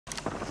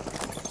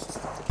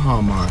Oh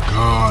my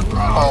god, bro.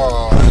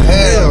 Oh,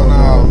 hell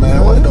no,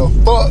 man. What the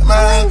fuck,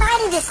 man?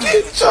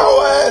 Get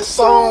your ass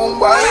on,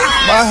 boy.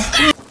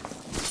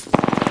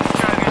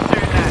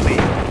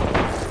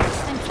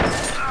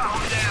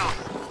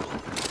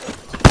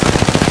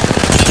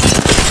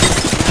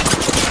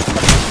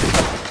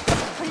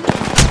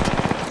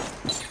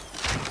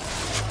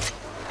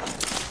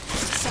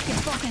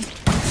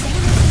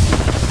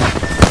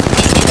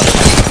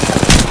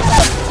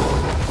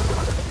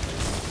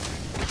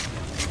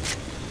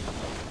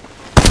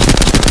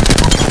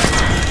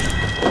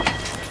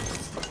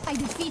 I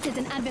defeated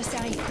an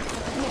adversary.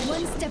 We're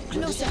one step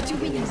closer to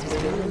winning.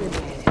 Taking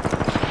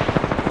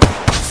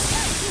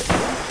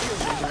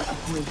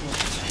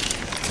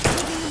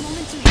a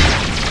moment to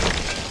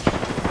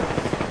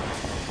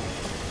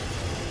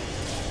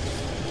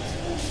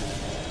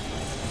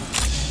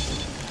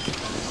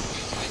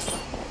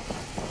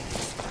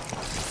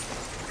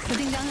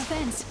putting down a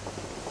fence.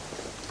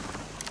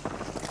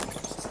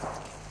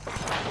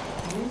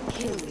 New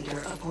kill leader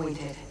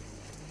appointed.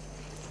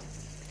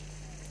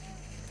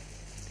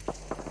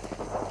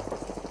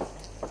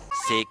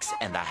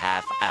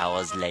 6.5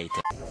 hours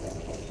later.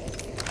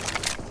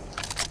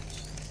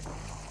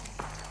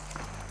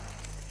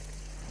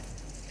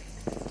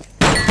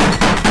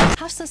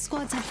 Half the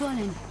squads have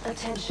fallen.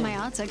 Attention. My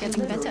odds are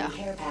getting better.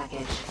 Care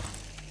package.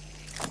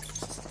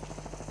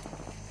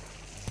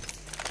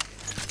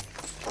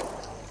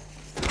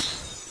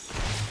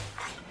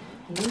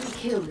 New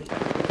kill leader.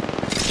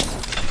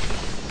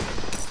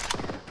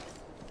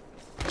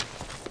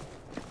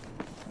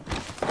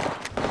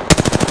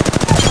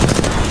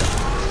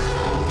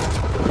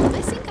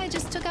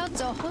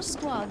 The whole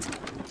squad.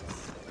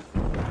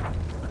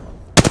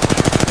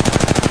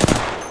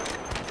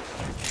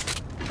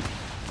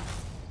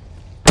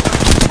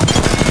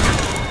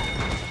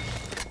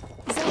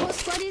 The whole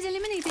squad is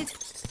eliminated.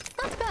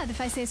 Not bad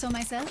if I say so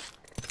myself.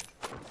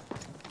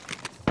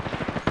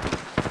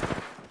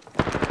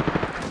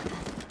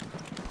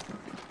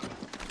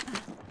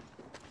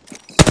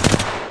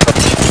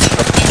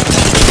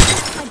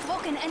 I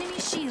broke an enemy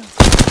shield.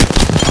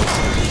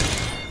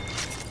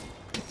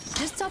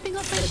 Just topping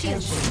off my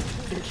shield.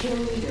 The kill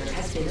leader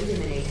has been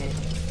eliminated.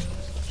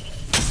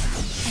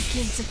 I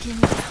killed the kill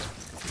leader.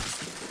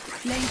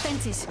 Laying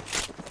fences.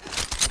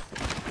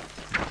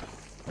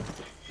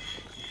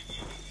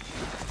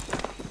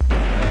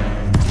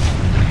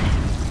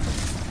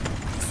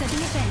 Setting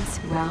a fence.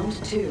 Round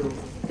 2.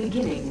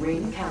 Beginning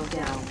ring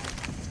countdown.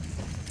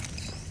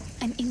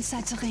 I'm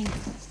inside the ring.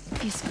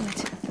 Feels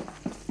good.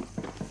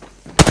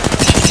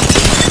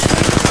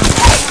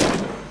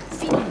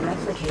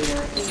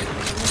 Replicator is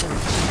delivered.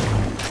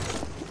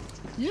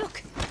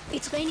 Look!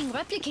 It's raining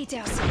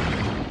replicators!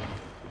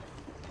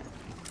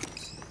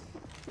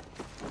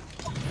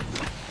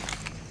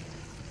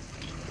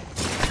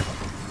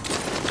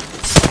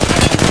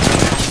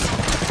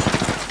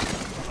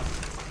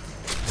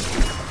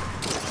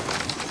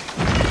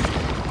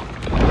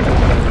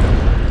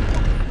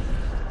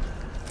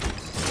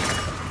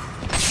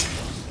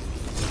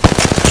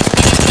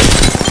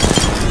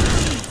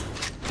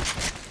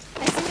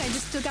 I think I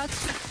just took out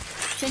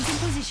fence in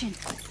position.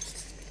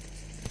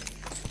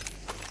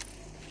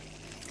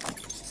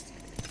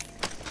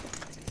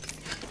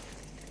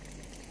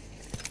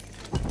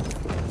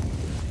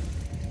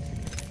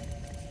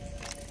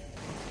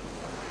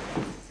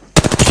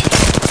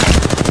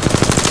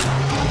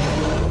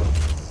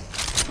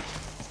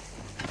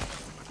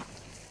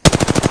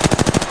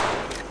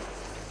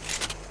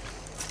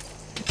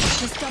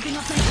 Just dropping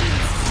off my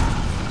shields.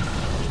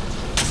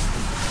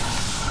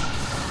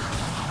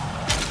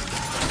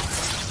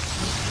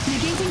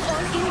 Negating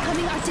all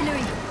incoming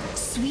artillery.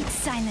 Sweet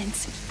silence.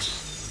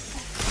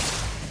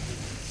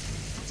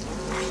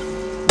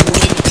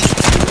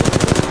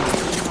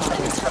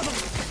 I'm in trouble.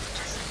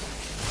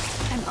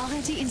 I'm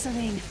already in the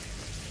ring.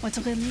 What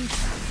a relief.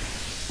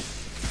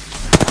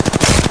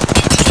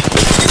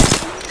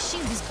 Enemy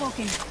shield is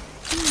broken.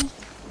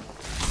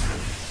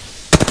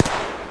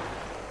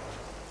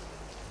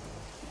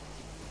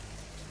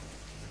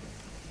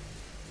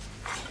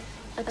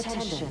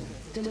 Attention.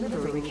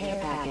 Delivering care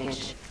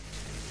package.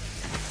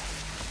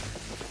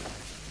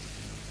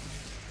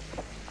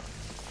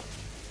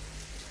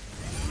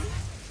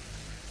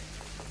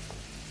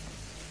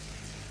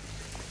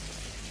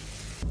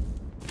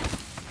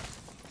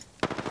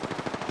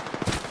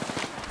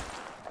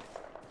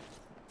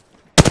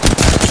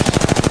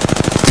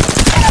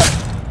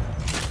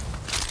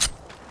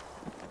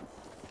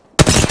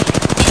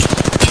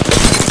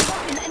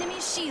 An enemy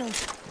shield.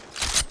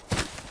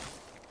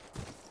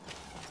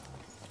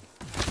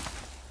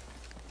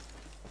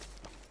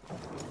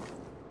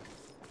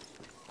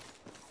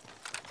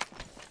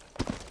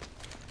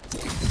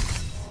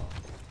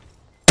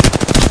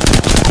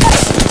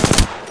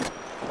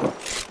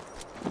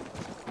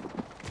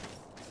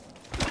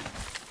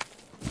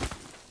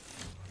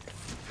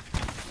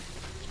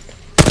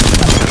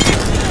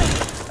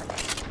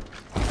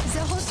 The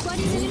whole squad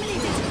is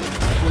eliminated.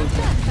 Not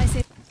bad if I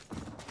say.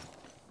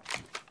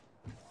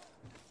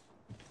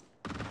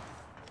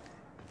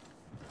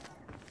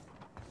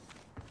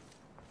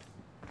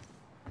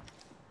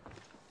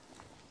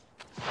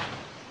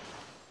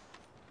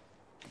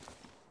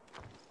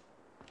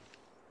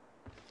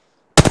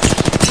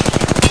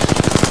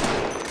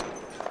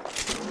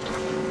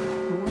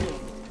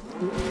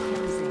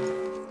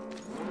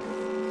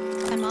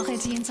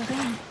 Already in the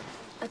ring.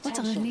 What a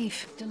Attention.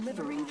 relief.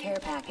 Delivering care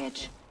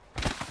package.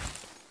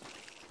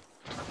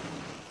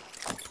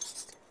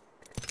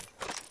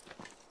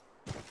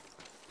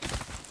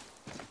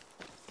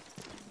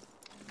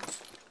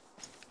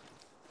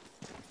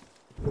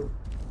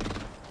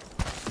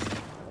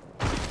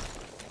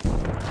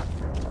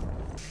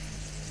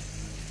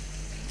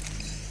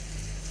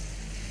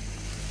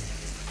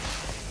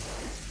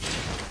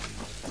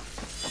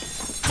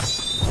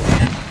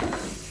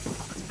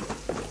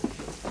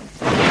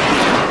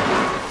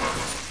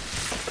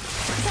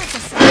 That's a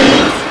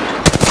silence.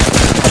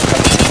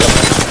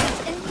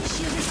 Enemy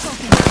shield is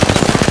broken.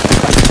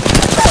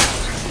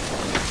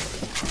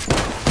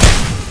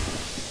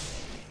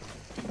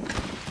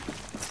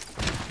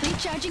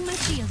 Recharging my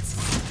shields.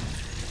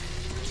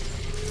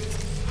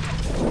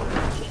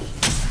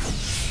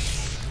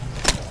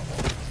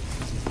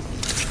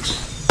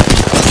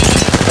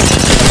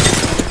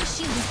 Enemy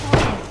shield is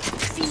broken.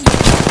 See me.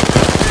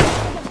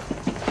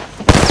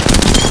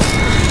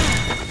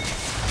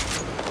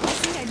 I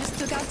think I just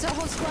took out the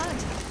whole squad.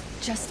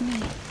 Just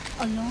me,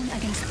 alone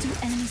against 2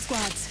 enemy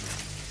squads.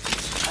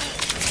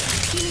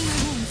 Healing my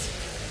wounds.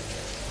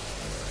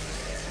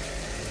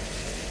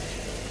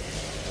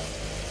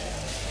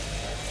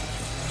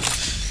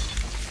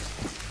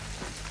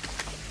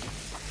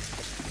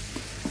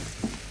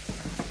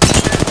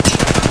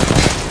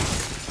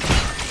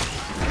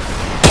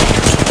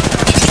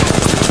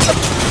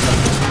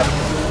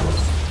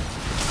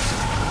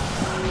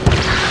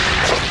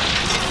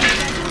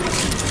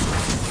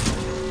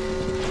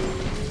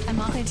 I'm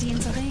already in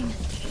the ring.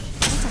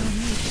 What a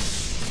relief.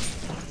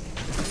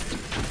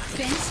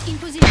 Fence in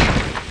position.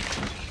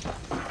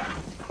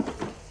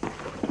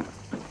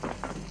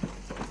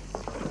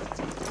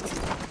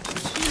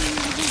 Healing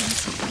my wounds.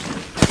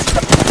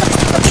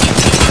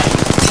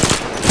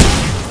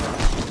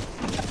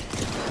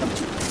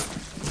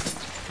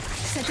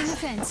 Setting a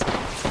fence.